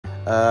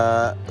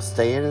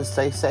stay in and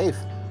stay safe.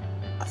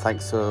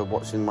 Thanks for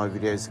watching my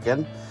videos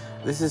again.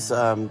 This is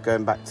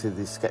going back to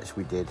the sketch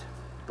we did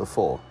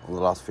before on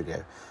the last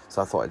video,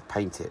 so I thought I'd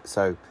paint it.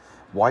 So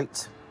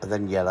white, and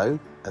then yellow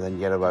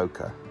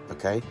ochre.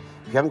 Okay,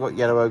 if you haven't got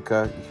yellow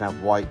ochre, you can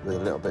have white with a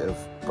little bit of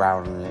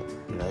brown in it,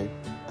 you know.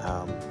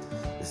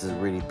 This is a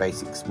really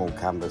basic small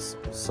canvas,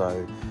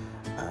 so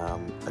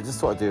I just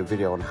thought I'd do a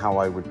video on how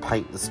I would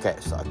paint the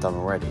sketch that I've done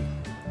already.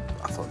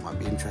 I thought it might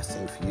be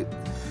interesting for you,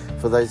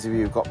 for those of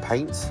you who've got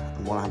paint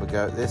and want to have a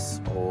go at this.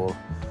 Or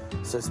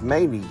so it's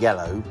mainly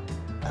yellow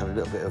and a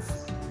little bit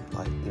of,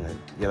 like, you know,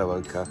 yellow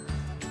ochre,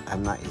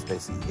 and that is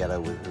basically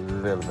yellow with a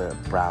little bit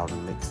of brown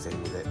and mixed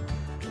in with it,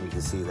 and you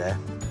can see there.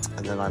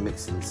 And then I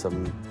mix in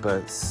some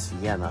burnt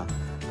sienna,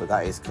 but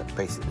that is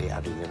basically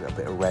adding a little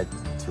bit of red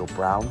to your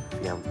brown.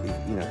 If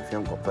you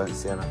haven't got burnt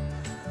sienna,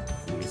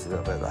 you can use a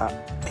little bit of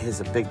that.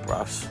 Here's a big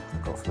brush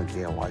I got from a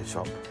DIY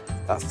shop.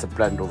 That's to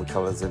blend all the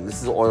colours in.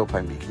 This is oil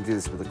paint, but you can do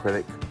this with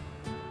acrylic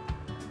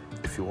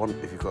if you want,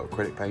 if you've got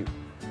acrylic paint.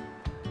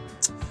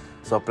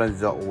 So I've blended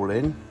that all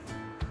in.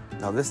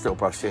 Now this little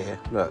brush here,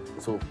 look,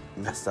 it's all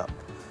messed up.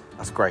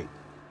 That's great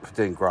for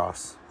doing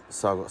grass.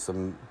 So I've got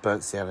some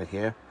burnt sienna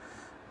here,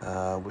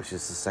 which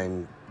is the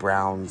same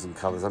browns and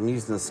colours. I'm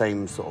using the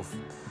same sort of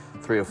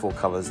 3 or 4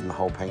 colours in the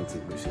whole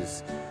painting, which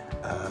is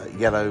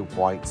yellow,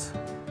 white,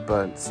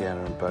 burnt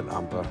sienna and burnt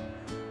umber.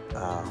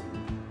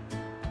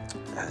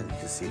 And you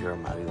can see here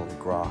I'm adding all the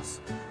grass.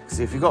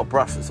 See, if you've got a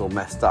brush that's all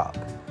messed up,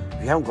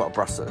 if you haven't got a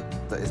brush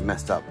that is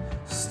messed up,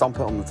 stomp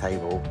it on the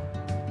table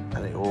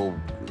and it will all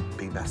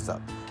be messed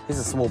up. Here's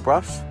a small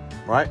brush,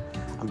 right?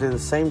 I'm doing the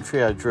same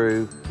tree I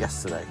drew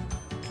yesterday,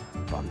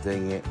 but I'm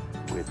doing it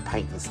with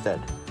paint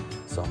instead.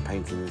 So I'm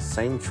painting the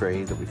same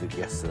tree that we did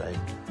yesterday,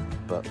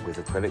 but with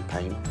acrylic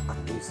paint.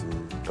 I'm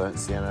using burnt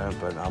sienna,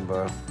 burnt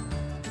umber,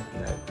 you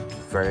know,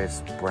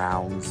 various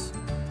browns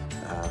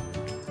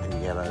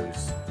and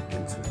yellows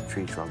into the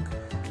tree trunk.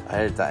 I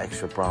added that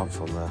extra branch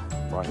on the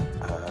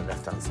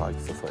left hand side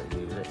because I thought it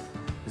needed it.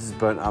 This is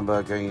burnt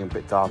umber going a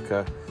bit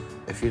darker.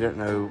 If you don't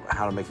know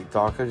how to make it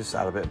darker, just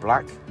add a bit of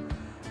black.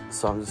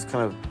 So I'm just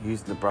kind of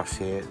using the brush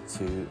here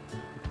to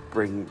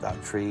bring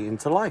that tree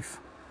into life.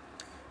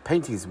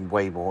 Painting is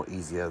way more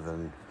easier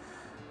than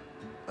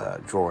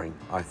drawing,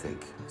 I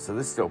think. So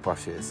this little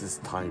brush here, this is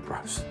a tiny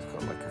brush. It's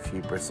got like a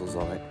few bristles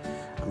on it.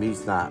 I'm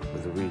using that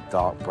with a really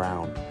dark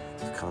brown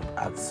to kind of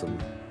add some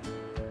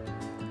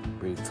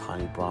really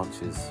tiny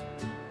branches.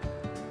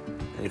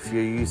 And if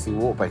you're using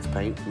water-based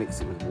paint, mix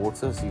it with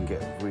water so you can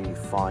get a really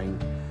fine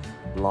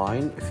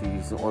line. If you're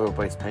using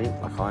oil-based paint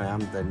like I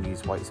am, then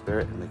use white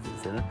spirit and make it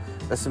thinner.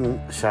 There's some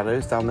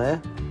shadows down there.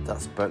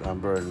 That's burnt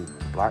umber and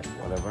black,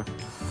 whatever.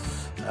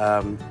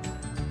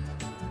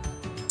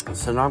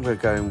 So now I'm going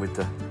to go in with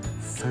the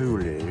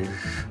foliage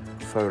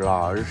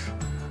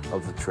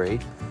of the tree.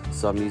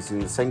 So I'm using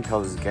the same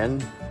colours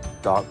again,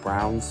 dark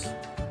browns.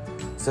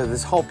 So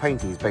this whole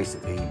painting is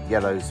basically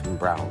yellows and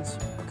browns,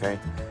 okay?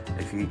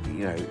 If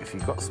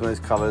you've got some of those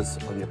colours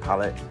on your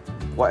palette,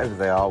 whatever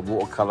they are,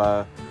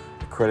 watercolour,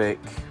 acrylic,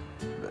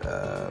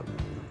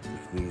 you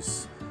can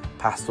use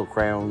pastel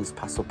crayons,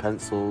 pastel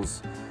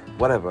pencils,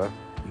 whatever,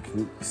 you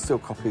can still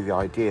copy the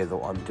idea that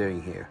what I'm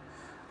doing here.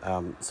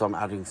 So I'm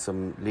adding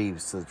some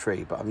leaves to the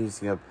tree, but I'm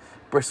using a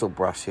bristle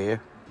brush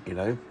here, you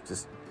know,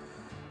 just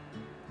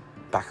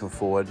back and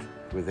forward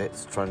with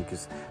it, trying to,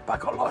 but I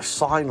got a lot of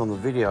shine on the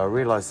video. I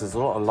realised there's a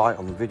lot of light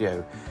on the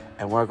video,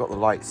 and where I got the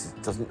lights,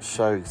 it doesn't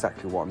show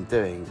exactly what I'm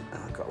doing,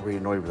 and I got really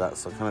annoyed with that,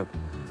 so I kind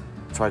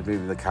of tried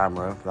moving the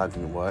camera, but that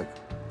didn't work.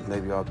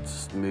 Maybe I'll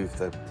just move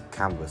the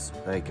canvas.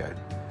 There you go.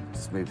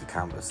 Just move the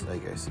canvas. There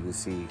you go. So you can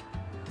see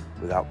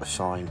without the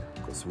shine.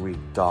 Got some really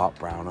dark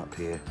brown up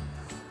here.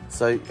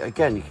 So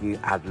again, you can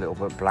add a little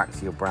bit of black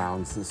to your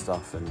browns and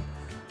stuff. And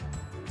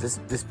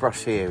this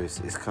brush here is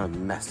kind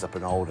of messed up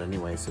and old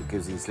anyway, so it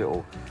gives these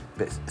little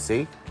bits.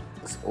 See,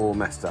 it's all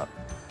messed up.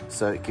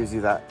 So it gives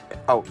you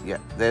that. Oh yeah,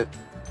 there.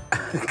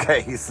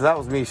 Okay, so that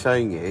was me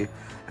showing you.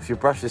 If your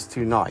brush is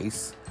too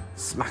nice,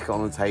 smack it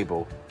on the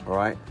table. All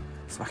right.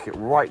 Smack it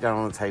right down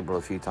on the table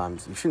a few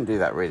times. You shouldn't do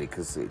that really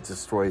because it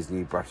destroys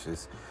new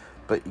brushes.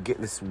 But you get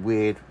this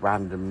weird,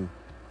 random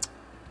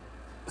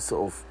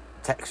sort of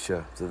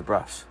texture to the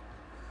brush.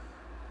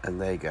 And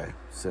there you go.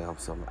 So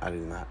I'm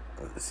adding that.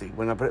 See,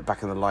 when I put it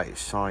back in the light, it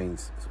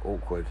shines. It's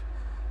awkward.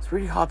 It's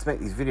really hard to make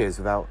these videos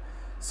without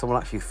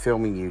someone actually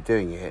filming you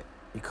doing it.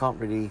 You can't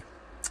really...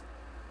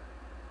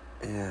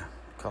 Yeah,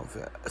 can't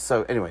fit.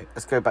 So anyway,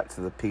 let's go back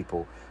to the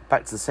people.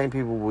 Back to the same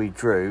people we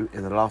drew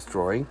in the last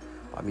drawing.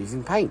 I'm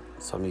using paint,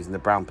 so I'm using the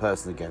brown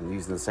person again. I'm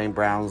using the same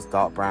browns,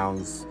 dark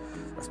browns.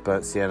 That's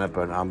burnt sienna,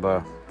 burnt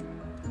umber.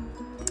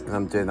 And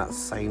I'm doing that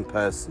same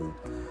person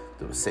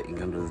that was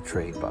sitting under the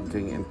tree, but I'm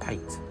doing it in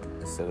paint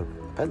instead of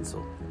a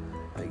pencil.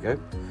 There you go.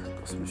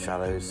 Got some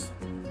shadows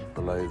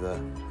below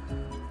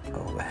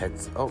the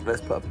heads. Oh,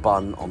 let's put a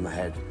bun on the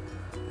head.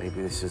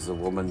 Maybe this is a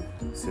woman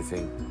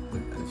sitting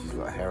and she's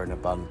got hair in a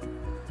bun.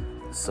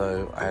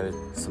 So I added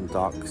some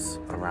darks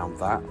around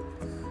that.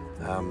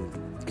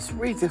 It's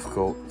really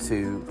difficult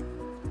to,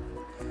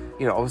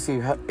 you know,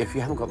 obviously if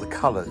you haven't got the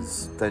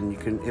colours, then you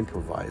can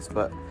improvise,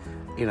 but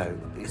you know,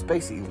 it's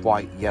basically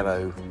white,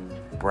 yellow,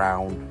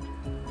 brown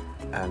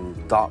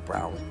and dark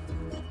brown.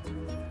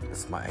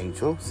 This is my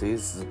angel. See,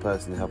 this is a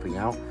person helping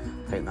out.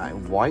 Paint that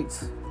in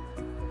white.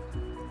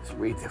 It's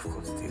really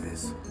difficult to do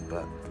this,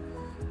 but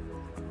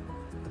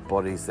the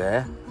body's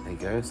there. There you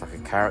go. It's like a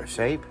carrot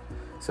shape.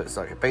 So it's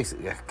like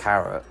basically a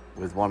carrot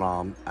with one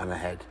arm and a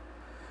head.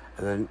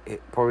 And then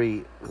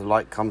the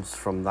light comes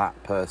from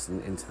that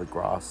person into the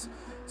grass.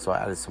 So I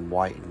added some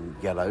white and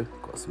yellow.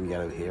 Got some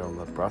yellow here on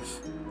the brush.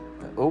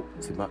 Oh,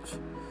 too much.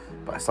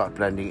 But I started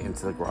blending it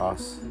into the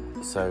grass.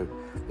 So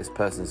this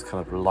person is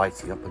kind of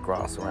lighting up the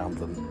grass around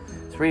them.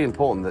 It's really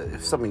important that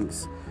if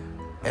something's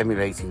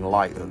emulating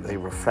light, that they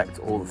reflect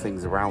all the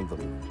things around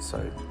them. So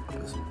I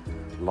put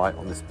some light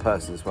on this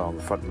person as well, on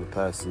the front of the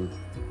person,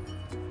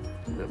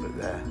 a little bit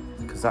there,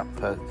 because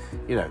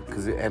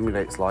because it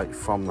emulates light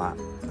from that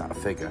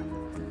figure.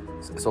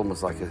 So it's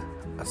almost like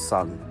a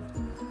sun.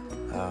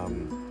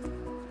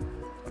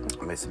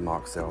 I made some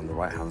marks there on the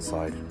right hand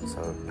side,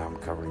 so now I'm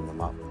covering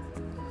them up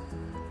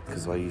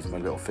because I use my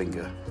little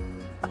finger.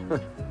 You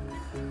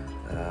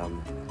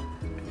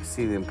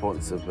see the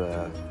importance of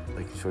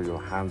making sure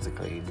your hands are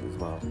clean as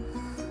well.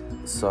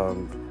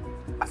 So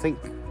I think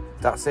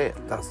that's it.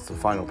 That's the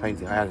final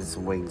painting. I added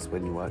some wings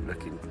when you weren't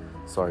looking.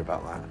 Sorry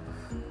about that,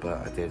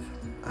 but I did.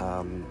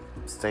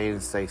 Stay in,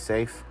 stay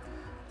safe,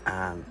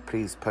 and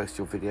please post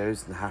your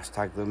videos and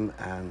hashtag them.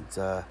 And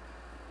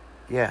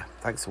yeah,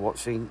 thanks for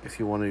watching. If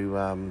you want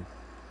to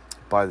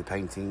buy the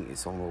painting,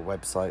 it's on our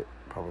website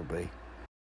probably.